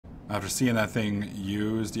After seeing that thing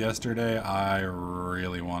used yesterday, I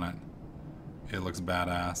really want it. It looks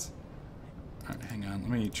badass. Alright, hang on. Let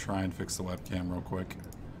me try and fix the webcam real quick.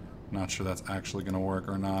 Not sure that's actually going to work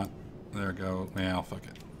or not. There we go. Yeah, I'll fuck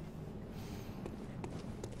it.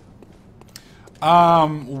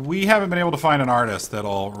 We haven't been able to find an artist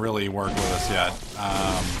that'll really work with us yet.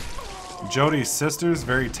 Jody's sister's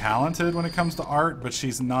very talented when it comes to art, but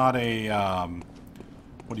she's not a,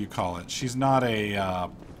 what do you call it? She's not a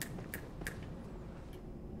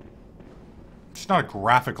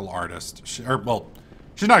graphical artist. She's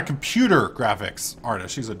not a computer graphics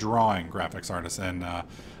artist. She's a drawing graphics artist, and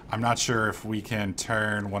I'm not sure if we can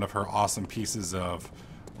turn one of her awesome pieces of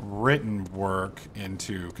written work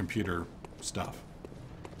into computer stuff.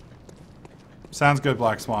 Sounds good,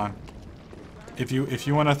 Black Swan. If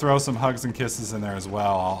you want to throw some hugs and kisses in there as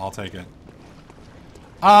well, I'll take it.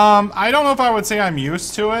 I don't know if I would say I'm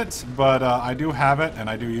used to it, but I do have it, and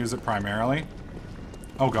I do use it primarily.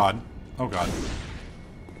 Oh god. Oh god.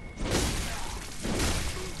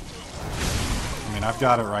 I mean, I've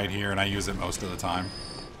got it right here, and I use it most of the time.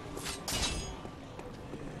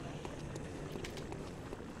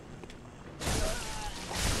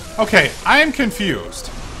 Okay, I am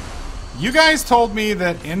confused. You guys told me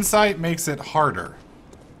that Insight makes it harder.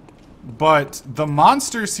 But the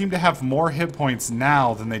monsters seem to have more hit points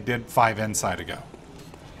now than they did 5 Insight ago.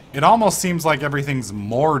 It almost seems like everything's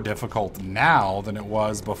more difficult now than it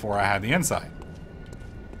was before I had the Insight.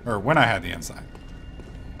 Or when I had the Insight.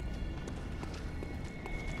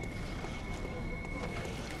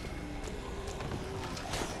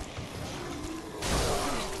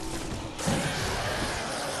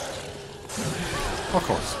 Of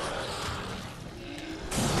course.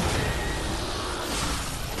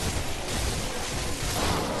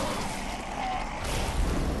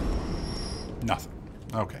 Nothing.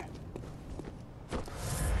 Okay.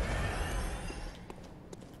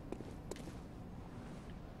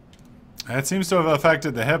 It seems to have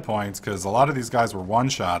affected the hit points, because a lot of these guys were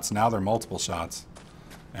one-shots. Now they're multiple shots.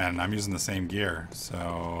 And I'm using the same gear, so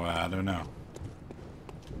I don't know.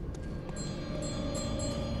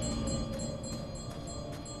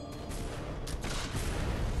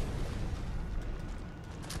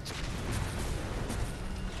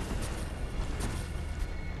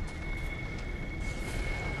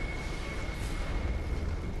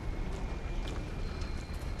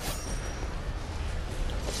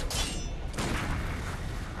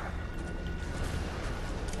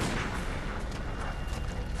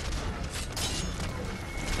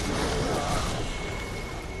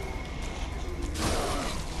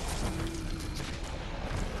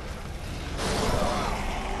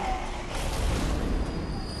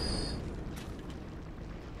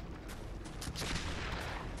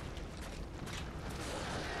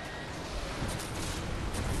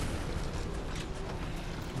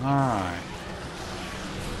 Alright.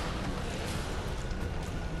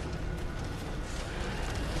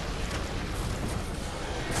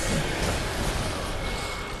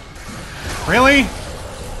 Really?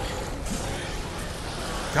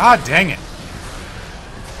 God dang it.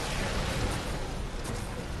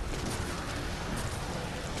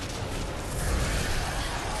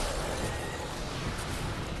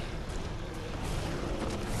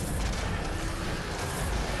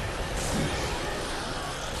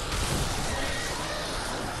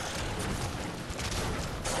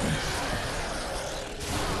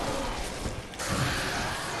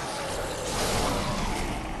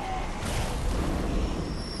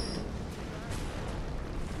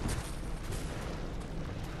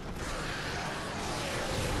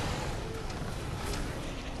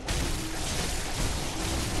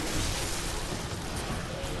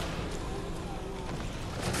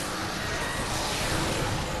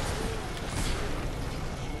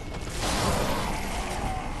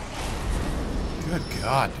 Good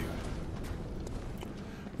God, dude.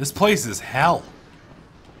 This place is hell.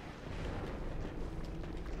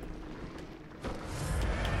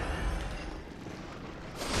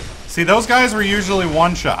 See, those guys were usually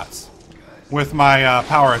one-shots with my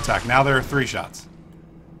power attack. Now they're 3 shots.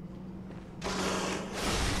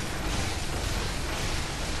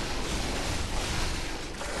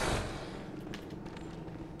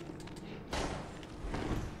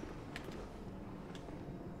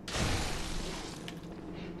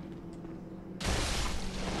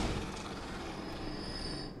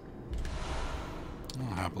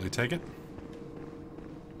 I'll happily take it.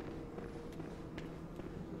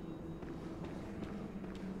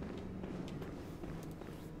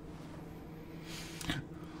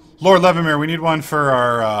 Lord Levimir, we need one for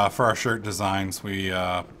our shirt designs. We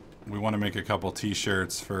we want to make a couple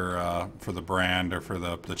T-shirts for the brand or for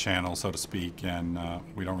the channel, so to speak, and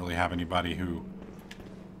we don't really have anybody who.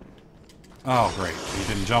 Oh, great! You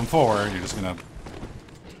didn't jump forward. You're just gonna.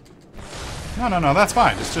 No, no, no. That's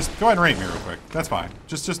fine. Just go ahead and rate me real quick. That's fine.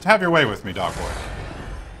 Just have your way with me, dog boy.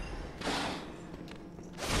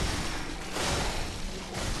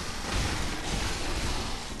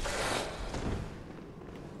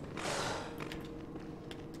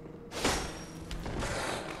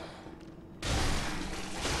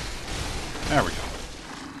 There we go.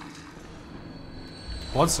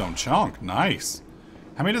 Bloodstone chunk. Nice.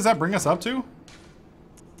 How many does that bring us up to?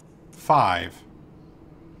 5.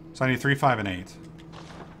 So I need 3, 5, and 8.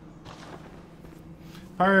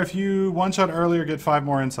 Fire, if you one-shot earlier, get 5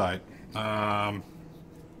 more insight.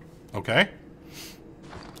 Okay.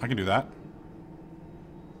 I can do that.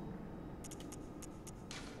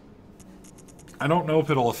 I don't know if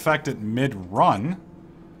it'll affect it mid-run.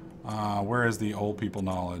 Where is the old people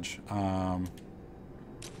knowledge?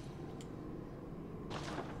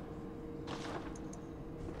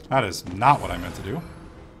 That is not what I meant to do.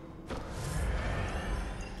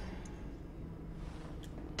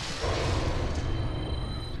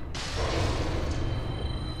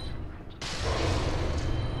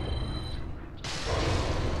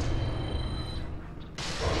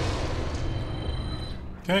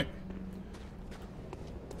 Okay.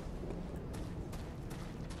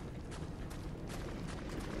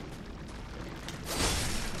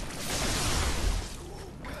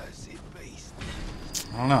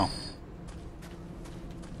 I don't know.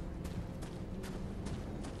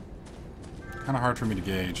 Kind of hard for me to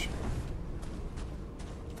gauge.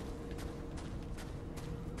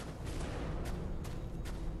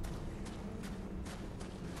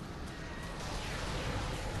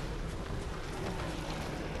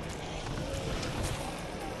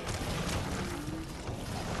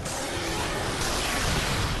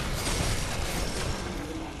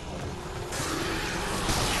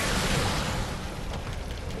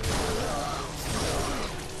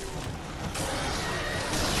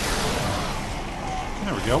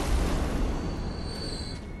 There we go.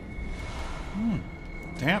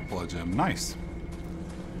 Damp blood gem. Nice.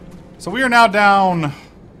 So we are now down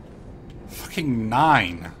fucking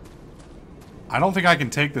 9. I don't think I can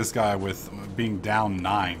take this guy with being down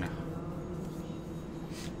 9.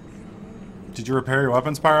 Did you repair your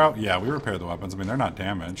weapons, Pyro? Yeah, we repaired the weapons. I mean, they're not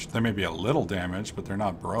damaged. They may be a little damaged, but they're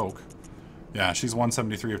not broke. Yeah, she's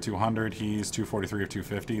 173 of 200. He's 243 of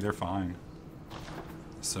 250. They're fine.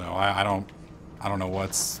 So I don't know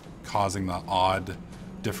what's causing the odd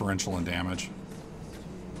differential in damage.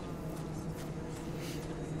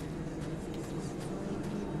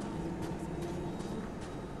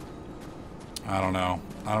 I don't know.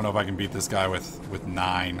 I don't know if I can beat this guy with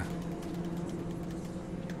 9.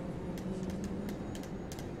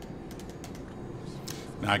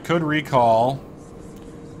 Now I could recall.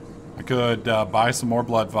 I could buy some more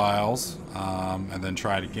blood vials and then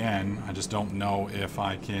try it again. I just don't know if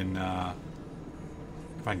I can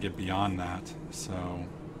get beyond that. So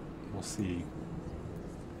we'll see.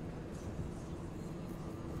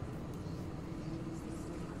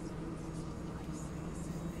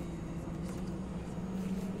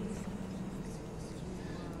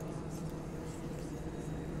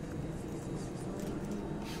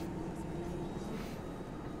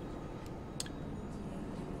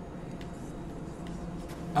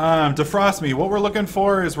 Defrost me. What we're looking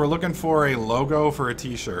for is we're looking for a logo for a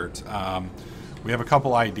t-shirt. We have a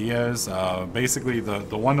couple ideas. Basically,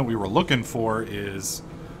 the one that we were looking for is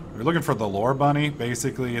we're looking for the lore bunny.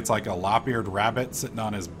 Basically, it's like a lop-eared rabbit sitting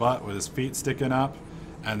on his butt with his feet sticking up,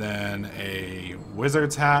 and then a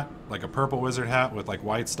wizard's hat, like a purple wizard hat with like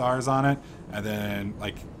white stars on it, and then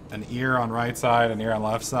like an ear on right side, an ear on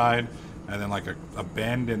left side, and then like a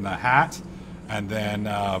bend in the hat, and then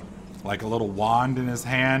like a little wand in his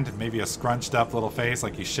hand, maybe a scrunched up little face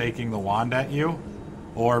like he's shaking the wand at you,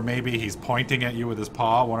 or maybe he's pointing at you with his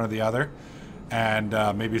paw, one or the other, and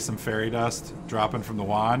maybe some fairy dust dropping from the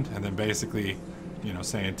wand, and then basically, you know,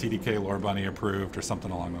 saying TDK Lore Bunny approved or something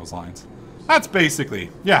along those lines. That's basically,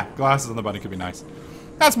 yeah, glasses on the bunny could be nice.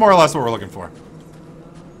 That's more or less what we're looking for.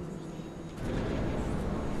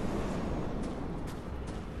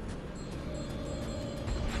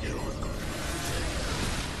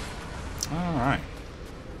 Alright.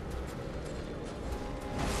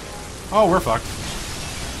 Oh, we're fucked.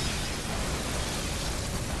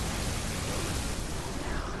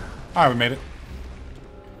 Alright, we made it.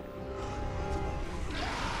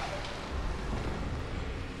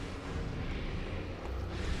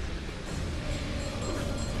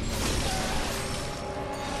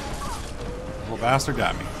 Little bastard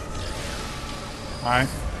got me. Alright.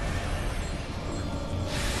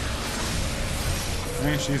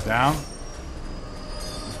 Okay, she's down.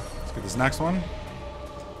 Let's get this next one.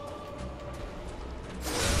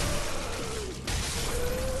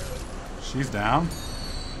 She's down.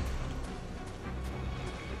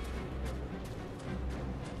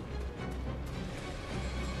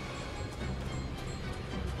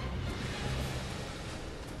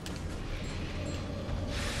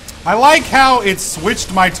 I like how it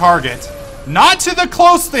switched my target. Not to the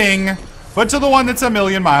close thing, but to the one that's a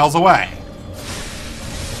million miles away.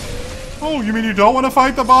 Oh, you mean you don't want to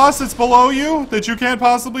fight the boss that's below you? That you can't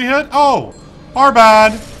possibly hit? Oh, our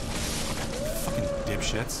bad. Fucking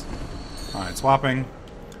dipshits. Alright, swapping.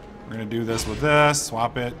 We're gonna do this with this.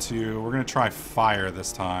 Swap it to... We're gonna try fire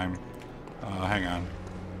this time. Hang on.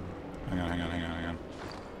 Hang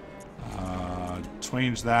on.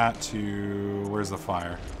 Change that to... Where's the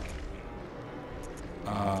fire?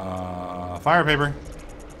 Fire paper.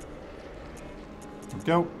 There we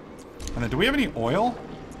go. And then, do we have any oil?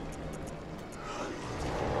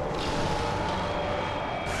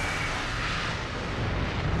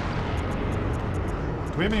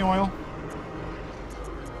 Do we have any oil?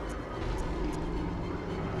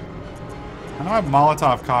 I know I have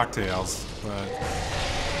Molotov cocktails, but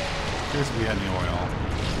curious if we had any oil.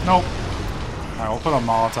 Nope. Alright, we'll put a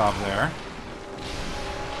Molotov there.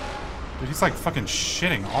 Dude, he's like fucking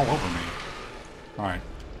shitting all over me. Alright.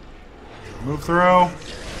 Move through.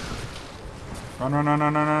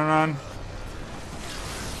 Run.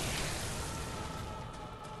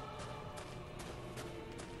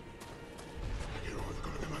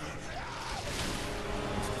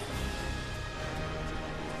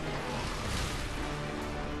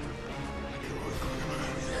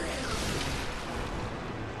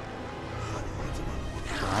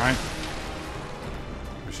 Alright.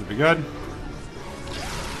 We should be good.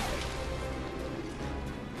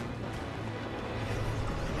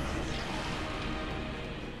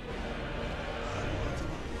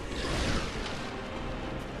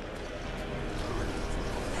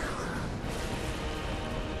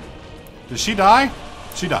 Did she die?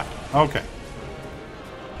 She died. Okay.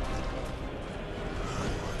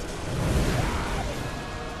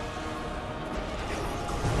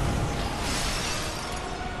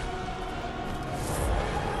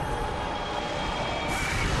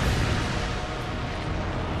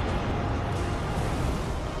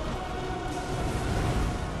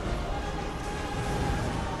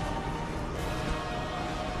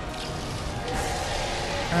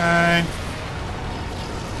 Okay.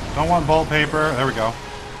 Don't want bolt paper. There we go.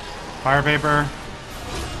 Fire paper.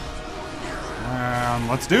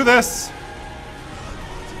 Let's do this.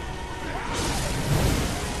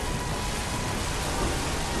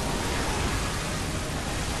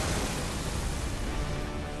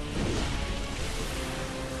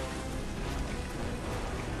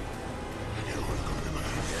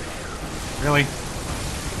 Really?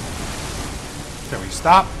 Can we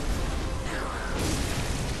stop?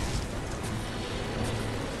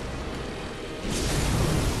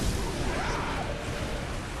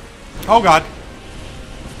 Oh god.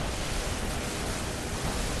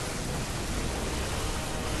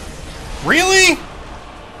 Really?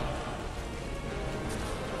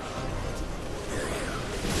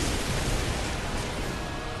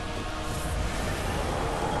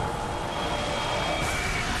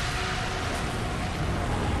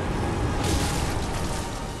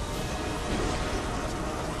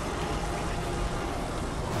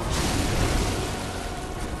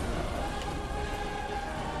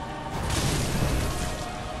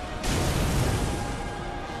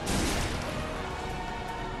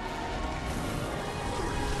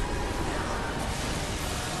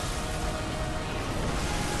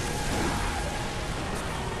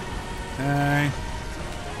 Okay.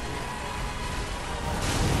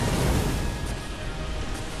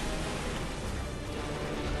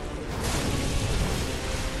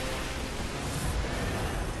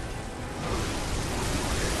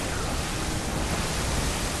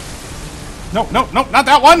 No, not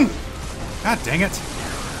that one! God dang it.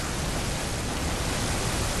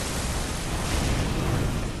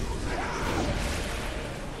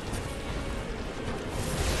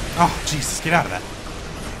 Oh, Jesus, get out of that.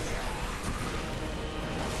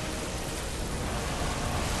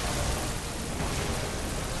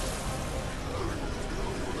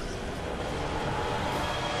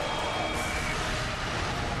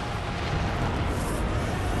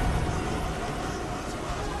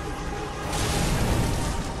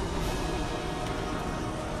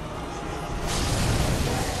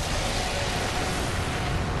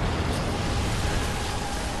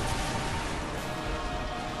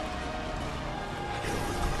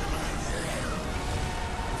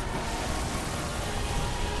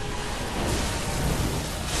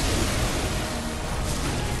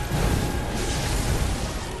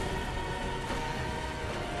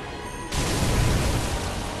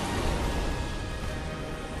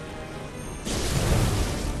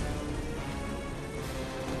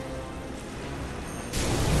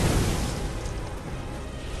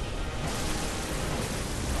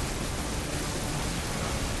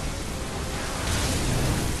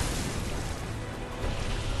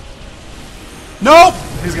 Nope!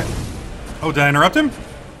 He's got... Oh, did I interrupt him?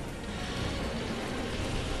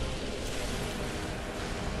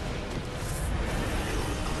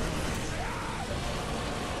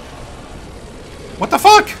 What the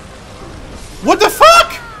fuck? What the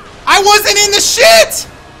fuck? I wasn't in the shit!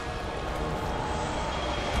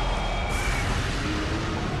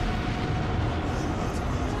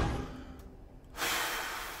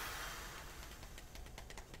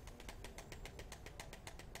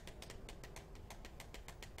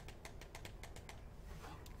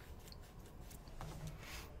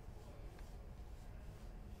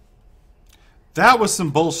 That was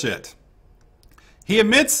some bullshit. He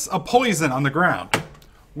emits a poison on the ground,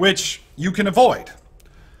 which you can avoid.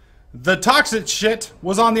 The toxic shit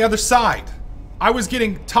was on the other side. I was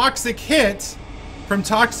getting toxic hit from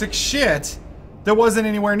toxic shit that wasn't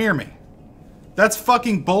anywhere near me. That's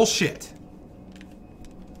fucking bullshit.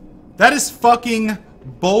 That is fucking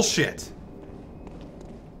bullshit.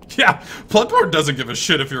 Yeah, Bloodborne doesn't give a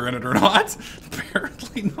shit if you're in it or not.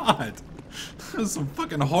 Apparently not. That's some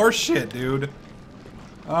fucking horse shit, dude.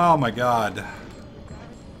 Oh my god.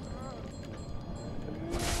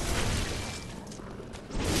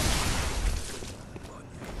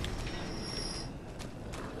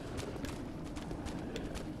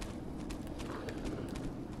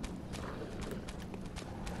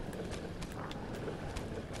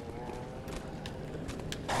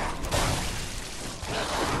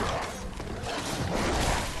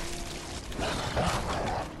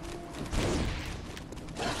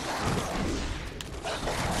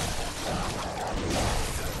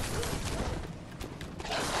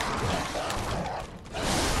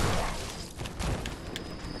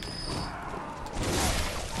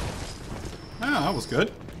 That was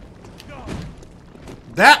good.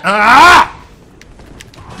 That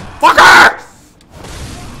fucker!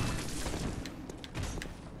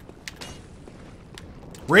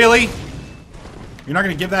 Really? You're not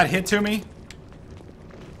gonna give that hit to me?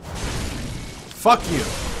 Fuck you.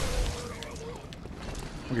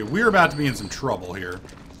 Okay, we're about to be in some trouble here.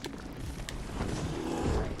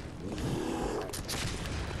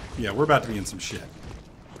 Yeah, we're about to be in some shit.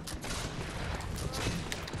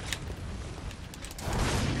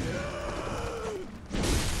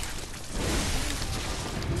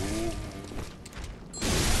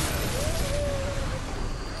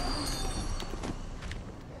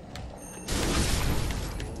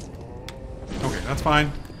 That's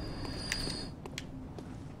fine.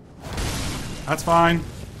 That's fine.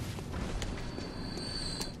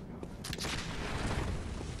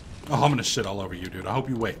 Oh, I'm gonna shit all over you, dude. I hope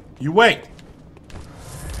you wait. You wait!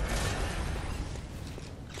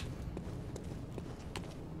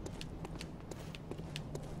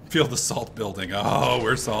 Feel the salt building. Oh,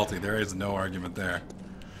 we're salty. There is no argument there.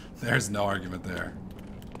 There's no argument there.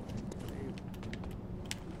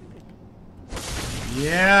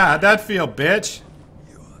 Yeah, how'd that feel, bitch?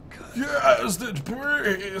 Yes, it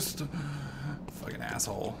breathed. Fucking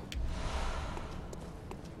asshole.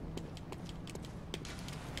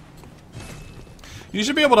 You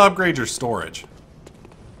should be able to upgrade your storage.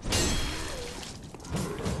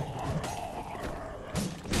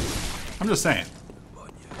 I'm just saying.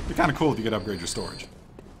 It'd be kind of cool if you could upgrade your storage.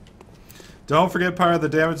 Don't forget, part of the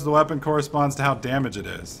damage of the weapon corresponds to how damaged it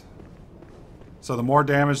is. So the more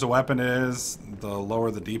damage the weapon is, the lower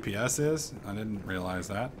the DPS is. I didn't realize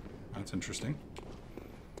that. That's interesting.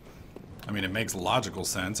 I mean, it makes logical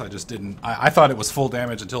sense. I just didn't... I thought it was full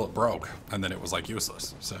damage until it broke. And then it was, like,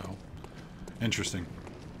 useless. So, interesting.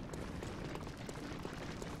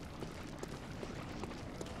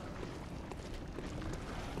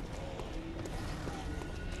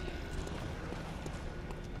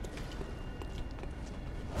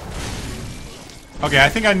 Okay, I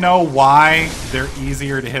think I know why they're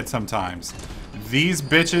easier to hit sometimes. These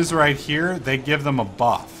bitches right here, they give them a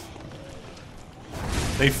buff.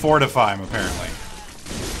 They fortify them, apparently.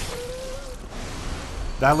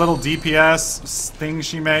 That little DPS thing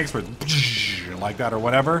she makes, with like that or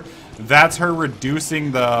whatever, that's her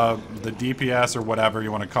reducing the DPS or whatever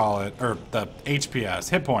you want to call it, or the HPS,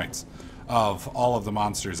 hit points, of all of the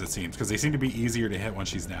monsters, it seems, because they seem to be easier to hit when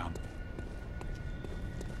she's down.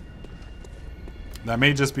 That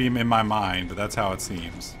may just be in my mind, but that's how it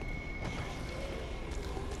seems.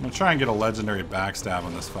 I'm gonna try and get a legendary backstab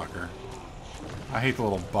on this fucker. I hate the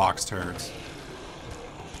little box turds.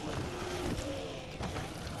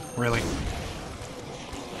 Really?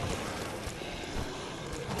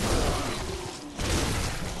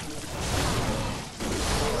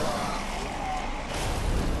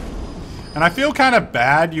 And I feel kind of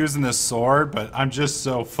bad using this sword, but I'm just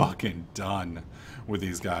so fucking done with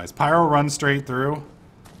these guys. Pyro runs straight through.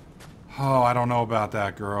 Oh, I don't know about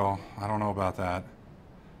that, girl. I don't know about that.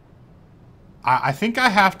 I think I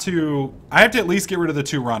have to at least get rid of the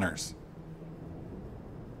 2 runners.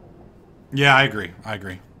 Yeah, I agree. I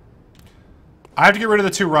agree. I have to get rid of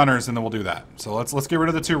the 2 runners, and then we'll do that. So let's get rid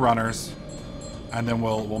of the 2 runners, and then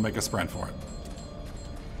we'll make a sprint for it.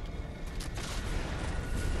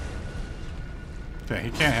 Okay,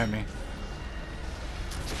 he can't hit me.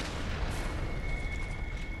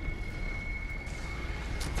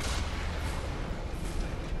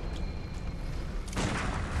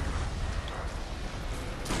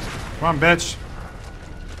 Come on, bitch.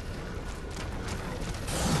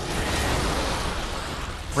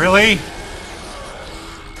 Really?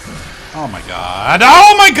 Oh my god.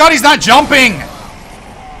 Oh my god, he's not jumping!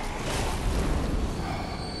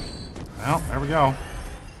 Well, there we go.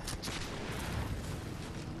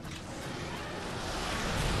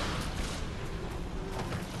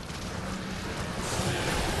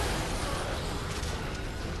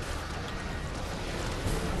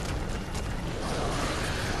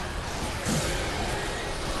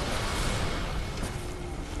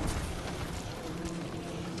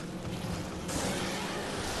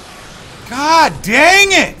 God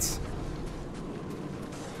dang it!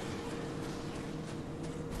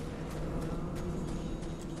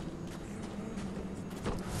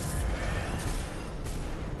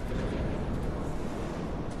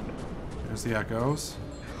 There's the echoes.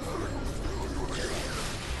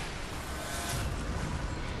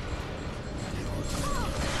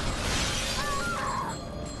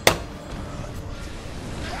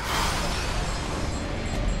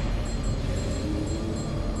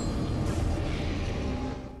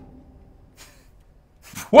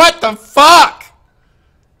 What the fuck?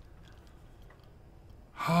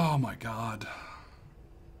 Oh my god.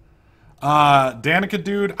 Danica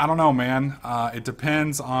dude, I don't know, man. It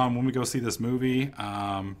depends on when we go see this movie.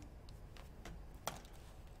 Let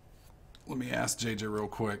me ask JJ real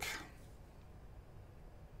quick.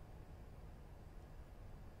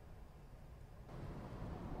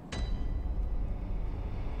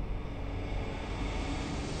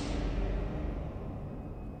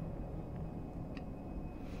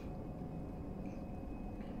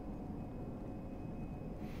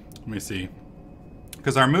 Let me see.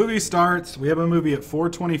 Because our movie starts, we have a movie at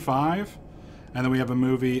 4:25, and then we have a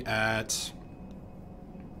movie at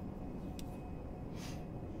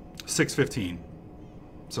 6:15.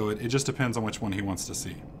 So it just depends on which one he wants to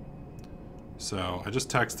see. So I just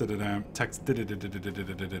texted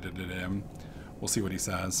him. We'll see what he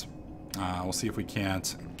says. We'll see if we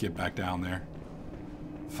can't get back down there.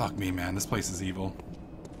 Fuck me, man. This place is evil.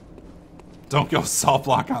 Don't go saw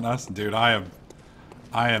block on us. Dude, I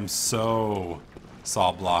am so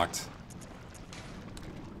saw blocked.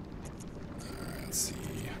 Alright, let's see.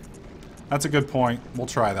 That's a good point. We'll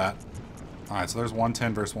try that. Alright, so there's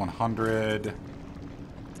 110 versus 100.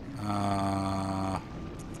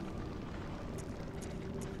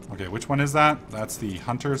 Okay, which one is that? That's the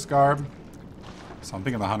Hunter's Garb. So I'm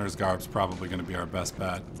thinking the Hunter's Garb's probably going to be our best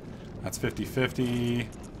bet. That's 50-50.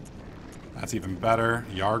 That's even better.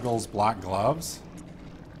 Yargle's Black Gloves.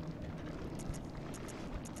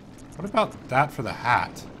 What about that for the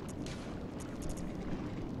hat?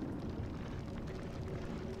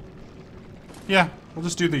 Yeah, we'll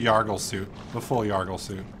just do the Yargle suit. The full Yargle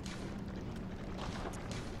suit.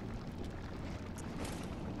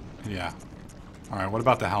 Yeah. Alright, what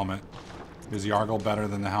about the helmet? Is Yargle better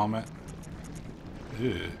than the helmet?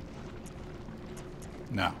 Ew.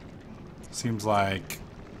 No. Seems like...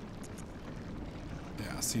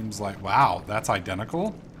 Yeah, seems like... Wow, that's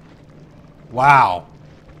identical? Wow.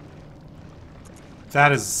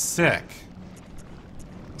 That is sick.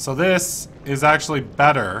 So this is actually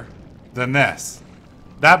better than this.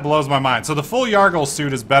 That blows my mind. So the full Yargle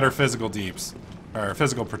suit is better physical deeps, or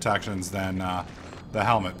physical protections than the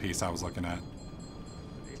helmet piece I was looking at.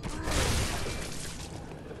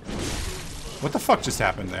 What the fuck just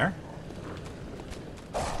happened there?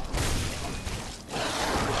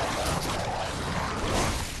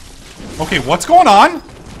 Okay, what's going on?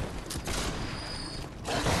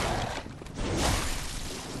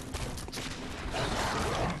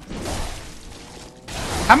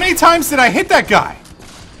 How many times did I hit that guy?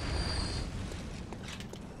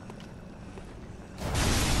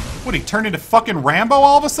 What, he turned into fucking Rambo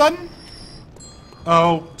all of a sudden?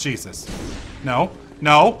 Oh, Jesus. No.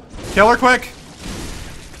 No. Kill her quick.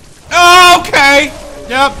 Okay.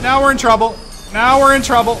 Yep, now we're in trouble. Now we're in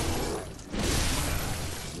trouble.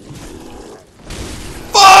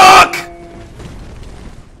 Fuck!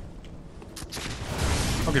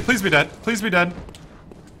 Okay, please be dead. Please be dead.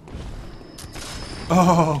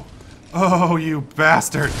 Oh. Oh, you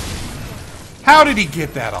bastard. How did he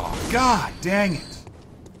get that off? God dang it.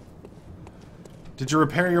 Did you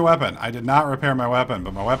repair your weapon? I did not repair my weapon,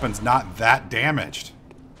 but my weapon's not that damaged.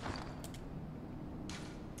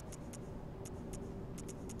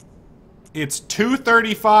 It's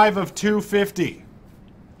 235 of 250.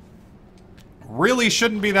 Really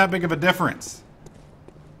shouldn't be that big of a difference.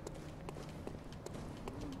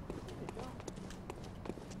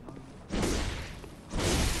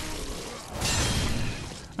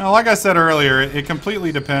 Now, like I said earlier, it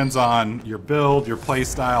completely depends on your build, your play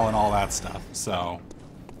style, and all that stuff. So,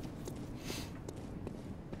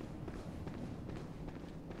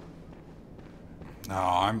 no,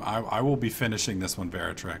 I will be finishing this one,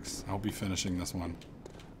 Veritrix. I'll be finishing this one.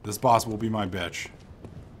 This boss will be my bitch.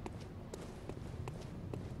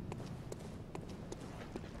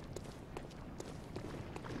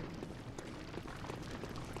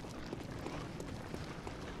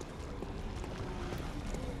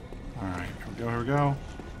 Alright, here we go.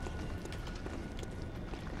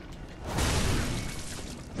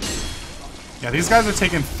 Yeah, these guys are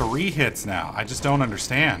taking 3 hits now. I just don't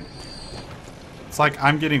understand. It's like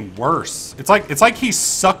I'm getting worse. It's like he's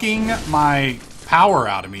sucking my power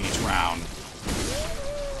out of me each round.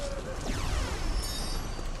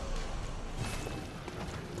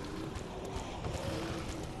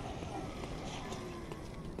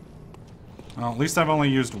 Well, at least I've only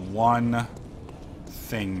used one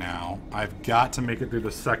thing now. I've got to make it through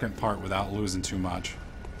the second part without losing too much.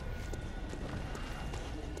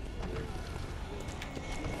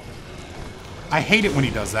 I hate it when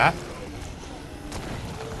he does that.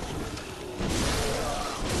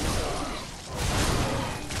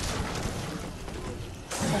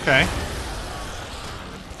 Okay.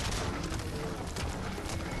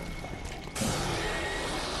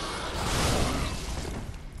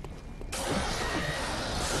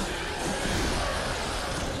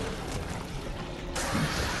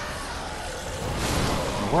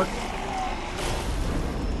 Work.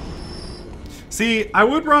 See, I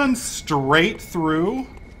would run straight through.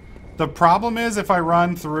 The problem is if I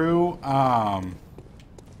run through,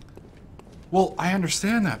 well, I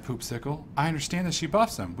understand that, Poopsicle. I understand that she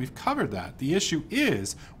buffs them. We've covered that. The issue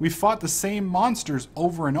is we've fought the same monsters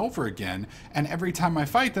over and over again, and every time I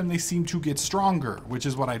fight them, they seem to get stronger, which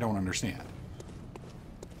is what I don't understand.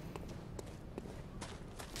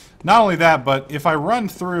 Not only that, but if I run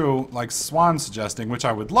through, like Swan's suggesting, which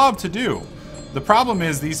I would love to do, the problem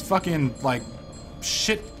is these fucking, like,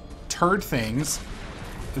 shit turd things,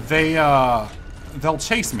 they'll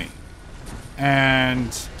chase me.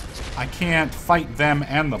 And I can't fight them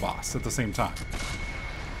and the boss at the same time.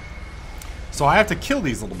 So I have to kill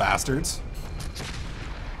these little bastards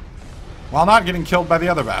while not getting killed by the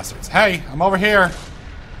other bastards. Hey, I'm over here.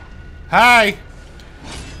 Hey!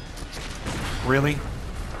 Really?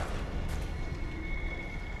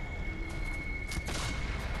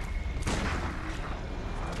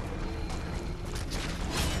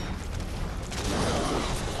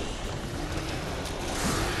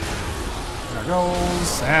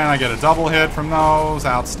 Goes, and I get a double hit from those.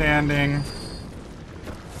 Outstanding.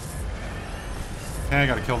 Okay, I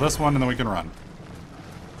gotta kill this one and then we can run.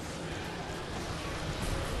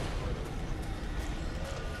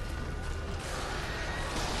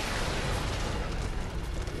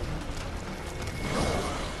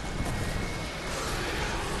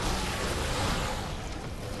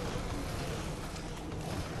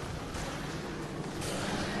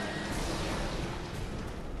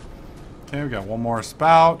 Okay, we got one more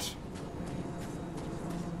spout.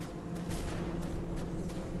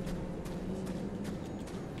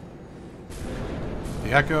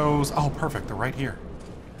 The echoes. Oh, perfect. They're right here.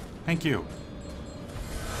 Thank you.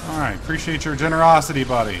 Alright, appreciate your generosity,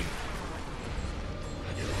 buddy.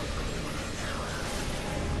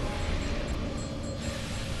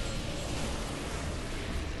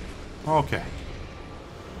 Okay.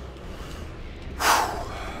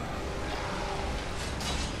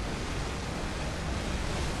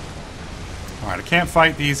 Alright, I can't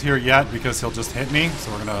fight these here yet because he'll just hit me,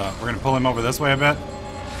 so we're gonna pull him over this way a bit.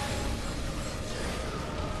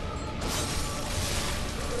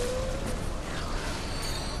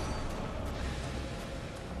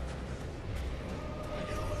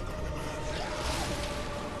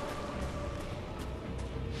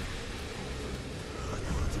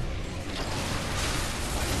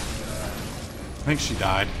 I think she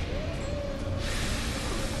died.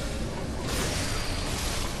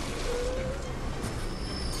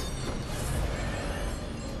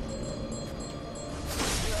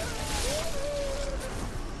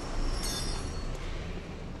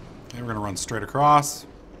 Okay, we're gonna run straight across.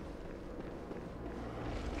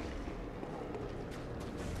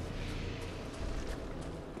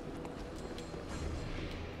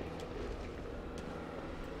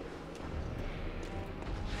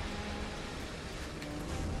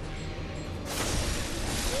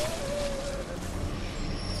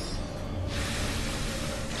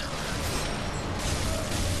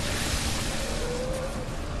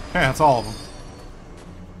 Okay, that's all of them.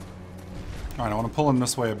 Alright, I want to pull in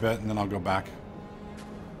this way a bit, and then I'll go back.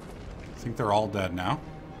 I think they're all dead now.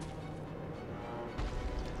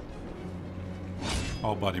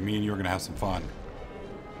 Oh, buddy, me and you are going to have some fun.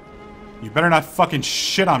 You better not fucking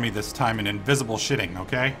shit on me this time in invisible shitting,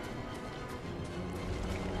 okay?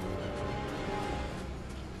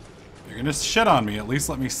 If you're going to shit on me, at least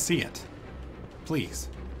let me see it. Please.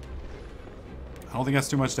 I don't think that's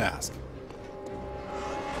too much to ask.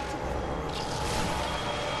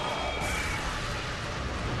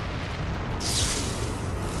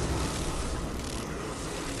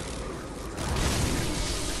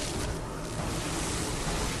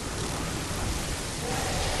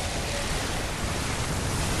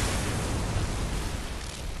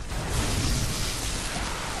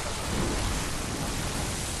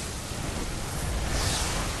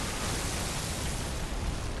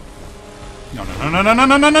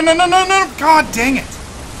 No. God dang it.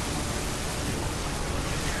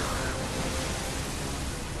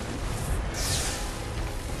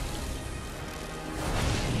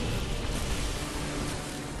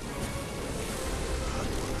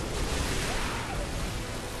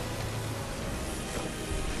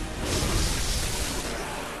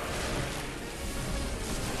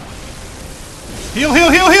 Heal,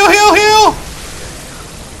 heal, heal, heal, heal, heal!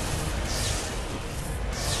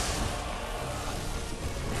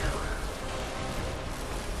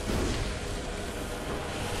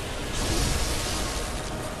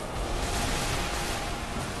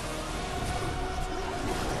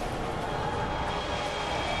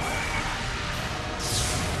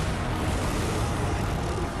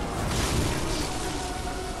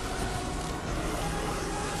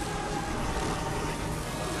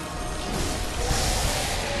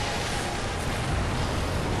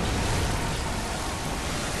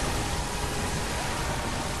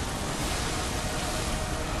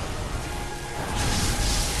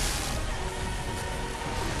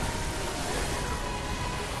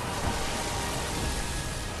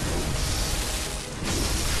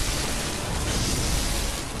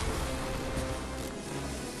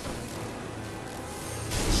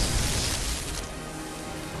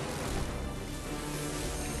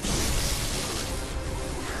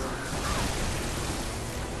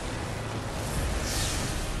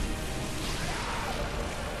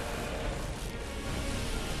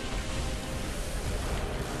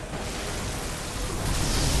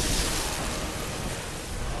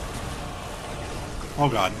 Oh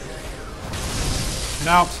god. Get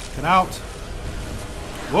out! Get out!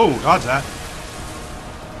 Whoa, dodge that.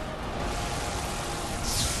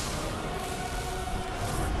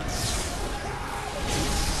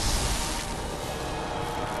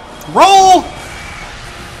 Roll!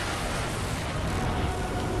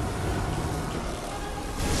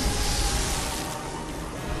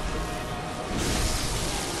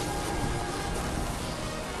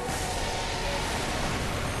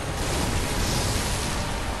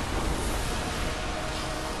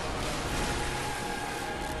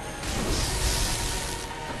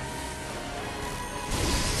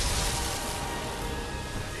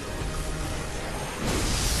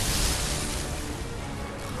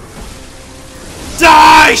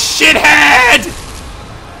 Die, shithead!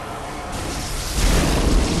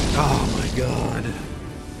 Oh my god.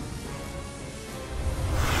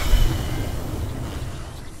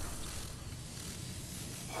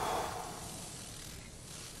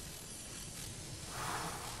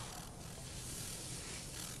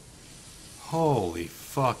 Holy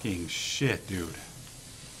fucking shit, dude.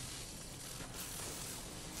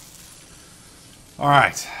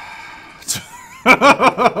 Alright.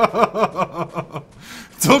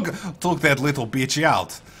 Took that little bitch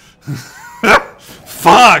out.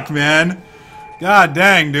 Fuck, man. God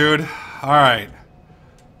dang, dude. Alright.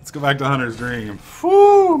 Let's go back to Hunter's Dream.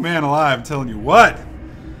 Whew, man alive, I'm telling you what.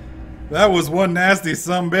 That was one nasty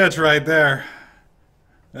sumbitch right there.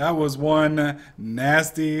 That was one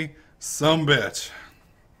nasty sumbitch.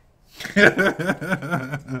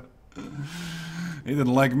 He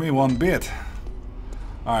didn't like me one bit.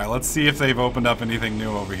 Alright, let's see if they've opened up anything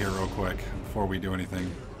new over here real quick before we do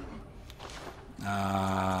anything.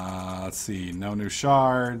 Let's see. No new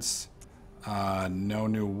shards. No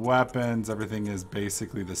new weapons. Everything is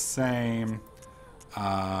basically the same.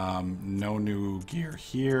 No new gear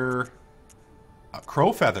here.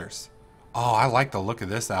 Crow feathers. Oh, I like the look of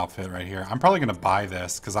this outfit right here. I'm probably going to buy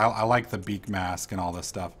this because I like the beak mask and all this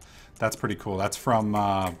stuff. That's pretty cool. That's from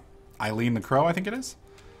Eileen the Crow, I think it is.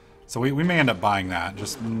 So we may end up buying that.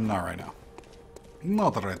 Just not right now.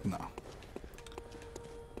 Not right now.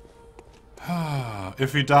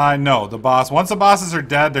 If you die, no. The boss. Once the bosses are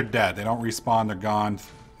dead, they're dead. They don't respawn. They're gone.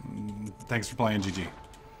 Thanks for playing, GG.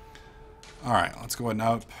 Alright, let's go ahead and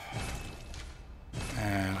up.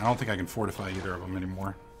 And I don't think I can fortify either of them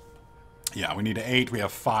anymore. Yeah, we need 8. We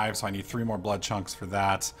have 5, so I need 3 more blood chunks for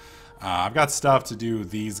that. I've got stuff to do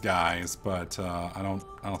these guys, but I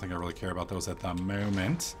don't think I really care about those at the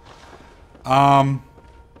moment. So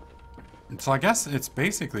I guess it's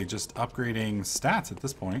basically just upgrading stats at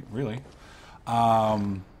this point, really.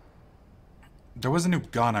 There was a new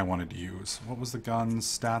gun I wanted to use. What was the gun's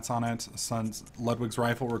stats on it? Ludwig's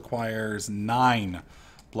rifle requires 9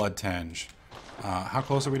 blood tinge. How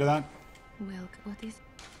close are we to that? Well, what is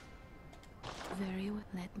very well?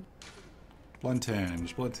 Let me. Blood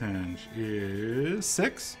tinge is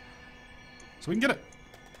 6. So we can get it.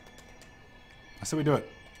 I say we do it.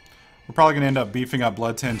 We're probably going to end up beefing up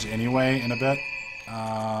blood tinge anyway in a bit.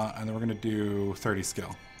 And then we're going to do 30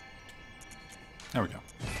 skill. There we go.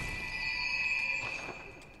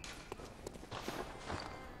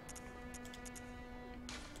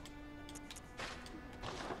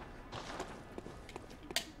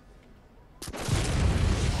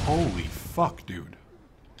 Holy fuck, dude.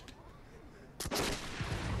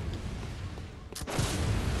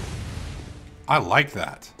 I like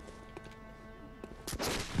that.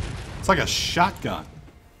 It's like a shotgun.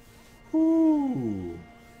 Ooh.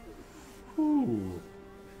 Ooh.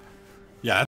 Yeah.